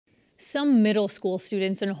Some middle school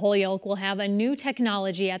students in Holyoke will have a new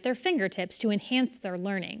technology at their fingertips to enhance their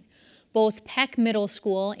learning. Both Peck Middle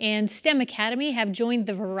School and STEM Academy have joined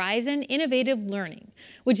the Verizon Innovative Learning,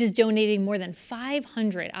 which is donating more than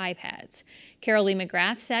 500 iPads. Carolee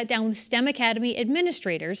McGrath sat down with STEM Academy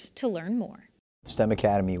administrators to learn more. STEM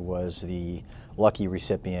Academy was the lucky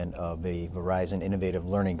recipient of a Verizon Innovative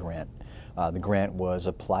Learning grant. The grant was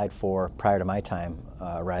applied for prior to my time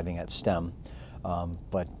arriving at STEM,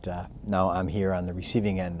 but now I'm here on the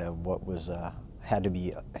receiving end of what was had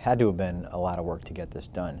to have been a lot of work to get this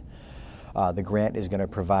done. The grant is going to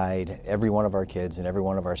provide every one of our kids and every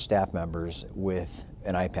one of our staff members with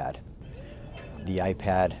an iPad. The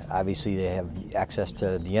iPad, obviously they have access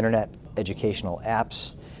to the internet, educational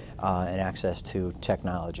apps, and access to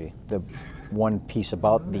technology. The one piece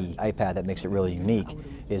about the iPad that makes it really unique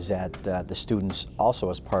is that the students also,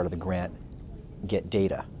 as part of the grant, get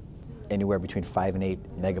data, anywhere between 5 and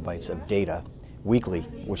 8 megabytes of data weekly,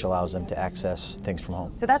 which allows them to access things from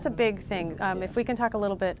home. So that's a big thing. If we can talk a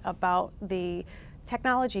little bit about the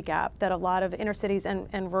technology gap that a lot of inner cities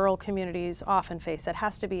and rural communities often face, that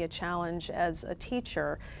has to be a challenge as a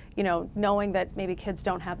teacher, you know, knowing that maybe kids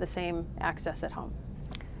don't have the same access at home.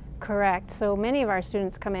 Correct. So many of our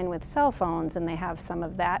students come in with cell phones and they have some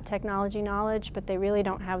of that technology knowledge, but they really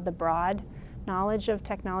don't have the broad knowledge of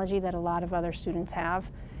technology that a lot of other students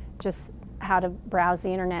have. Just how to browse the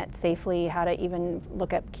internet safely, how to even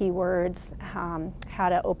look up keywords, how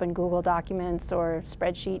to open Google documents or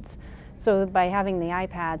spreadsheets. So by having the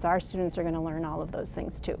iPads, our students are going to learn all of those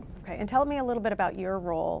things too. Okay, and tell me a little bit about your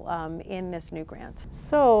role in this new grant.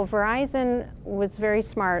 So Verizon was very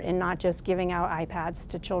smart in not just giving out iPads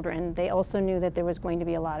to children. They also knew that there was going to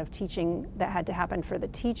be a lot of teaching that had to happen for the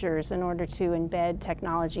teachers in order to embed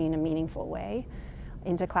technology in a meaningful way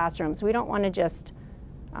into classrooms. We don't want to just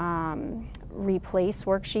replace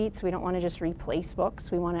worksheets. We don't want to just replace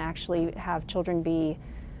books. We want to actually have children be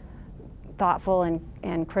thoughtful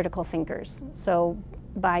and critical thinkers. So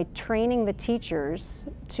by training the teachers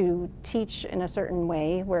to teach in a certain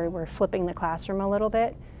way, where we're flipping the classroom a little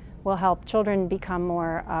bit, will help children become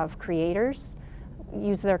more of creators,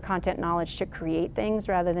 use their content knowledge to create things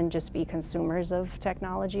rather than just be consumers of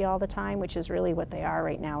technology all the time, which is really what they are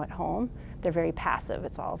right now at home. They're very passive.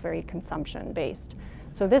 It's all very consumption based.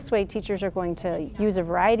 So this way teachers are going to use a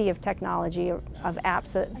variety of technology, of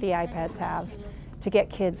apps that the iPads have, to get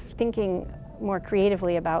kids thinking more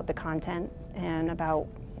creatively about the content and about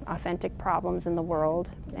authentic problems in the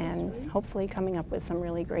world, and hopefully coming up with some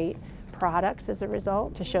really great products as a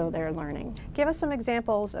result to show their learning. Give us some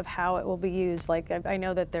examples of how it will be used. Like, I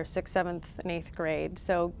know that they're 6th, 7th, and 8th grade,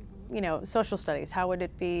 so you know, social studies, how would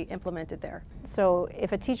it be implemented there? So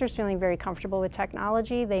if a teacher's feeling very comfortable with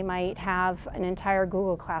technology, they might have an entire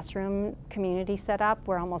Google Classroom community set up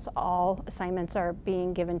where almost all assignments are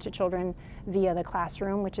being given to children via the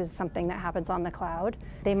classroom, which is something that happens on the cloud.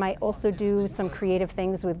 They might also do some creative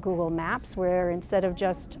things with Google Maps, where instead of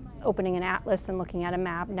just opening an atlas and looking at a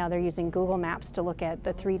map, now they're using Google Maps to look at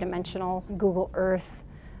the three-dimensional Google Earth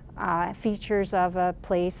features of a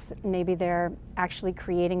place. Maybe they're actually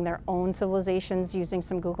creating their own civilizations using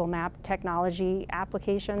some Google Map technology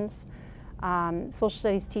applications. Social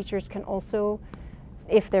studies teachers can also,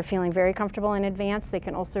 if they're feeling very comfortable in advance, they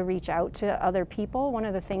can also reach out to other people. One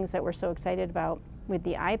of the things that we're so excited about with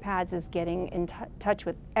the iPads is getting in touch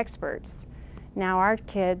with experts. Now our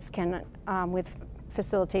kids can, with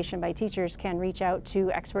facilitation by teachers, can reach out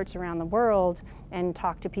to experts around the world and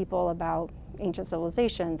talk to people about ancient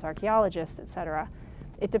civilizations, archaeologists, etc.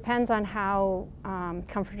 It depends on how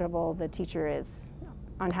comfortable the teacher is,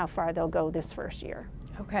 on how far they'll go this first year.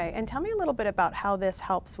 Okay, and tell me a little bit about how this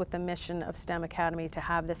helps with the mission of STEM Academy to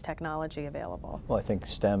have this technology available. Well, I think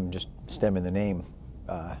STEM, just STEM in the name,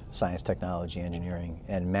 science, technology, engineering,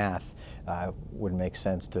 and math, would make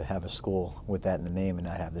sense to have a school with that in the name and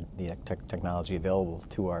not have the technology available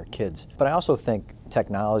to our kids. But I also think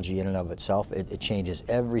technology in and of itself, it changes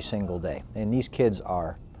every single day. And these kids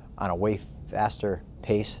are on a way faster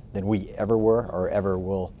pace than we ever were or ever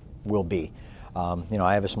will be. You know,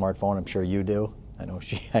 I have a smartphone, I'm sure you do.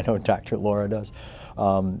 I know Dr. Laura does.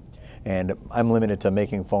 And I'm limited to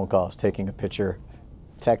making phone calls, taking a picture,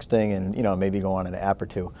 texting, and you know, maybe go on an app or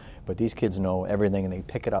two. But these kids know everything and they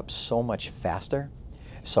pick it up so much faster.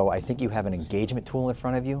 So I think you have an engagement tool in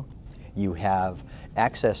front of you. You have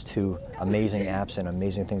access to amazing apps and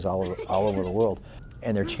amazing things all over the world.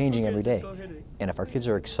 And they're changing every day. And if our kids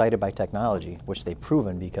are excited by technology, which they've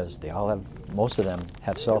proven because they all have, most of them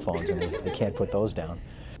have cell phones and they can't put those down.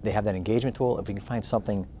 They have that engagement tool. If we can find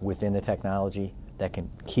something within the technology that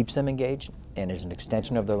keeps them engaged, and is an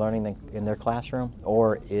extension of their learning in their classroom,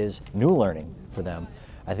 or is new learning for them,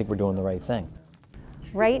 I think we're doing the right thing.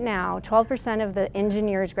 Right now, 12% of the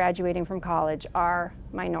engineers graduating from college are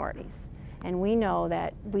minorities. And we know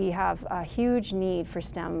that we have a huge need for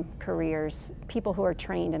STEM careers, people who are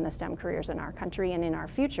trained in the STEM careers in our country and in our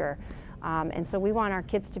future. And so we want our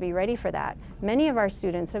kids to be ready for that. Many of our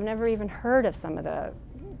students have never even heard of some of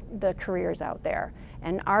the careers out there.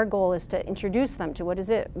 And our goal is to introduce them to what is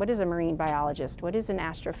a marine biologist, what is an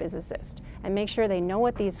astrophysicist, and make sure they know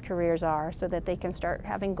what these careers are so that they can start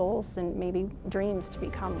having goals and maybe dreams to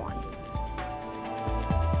become one.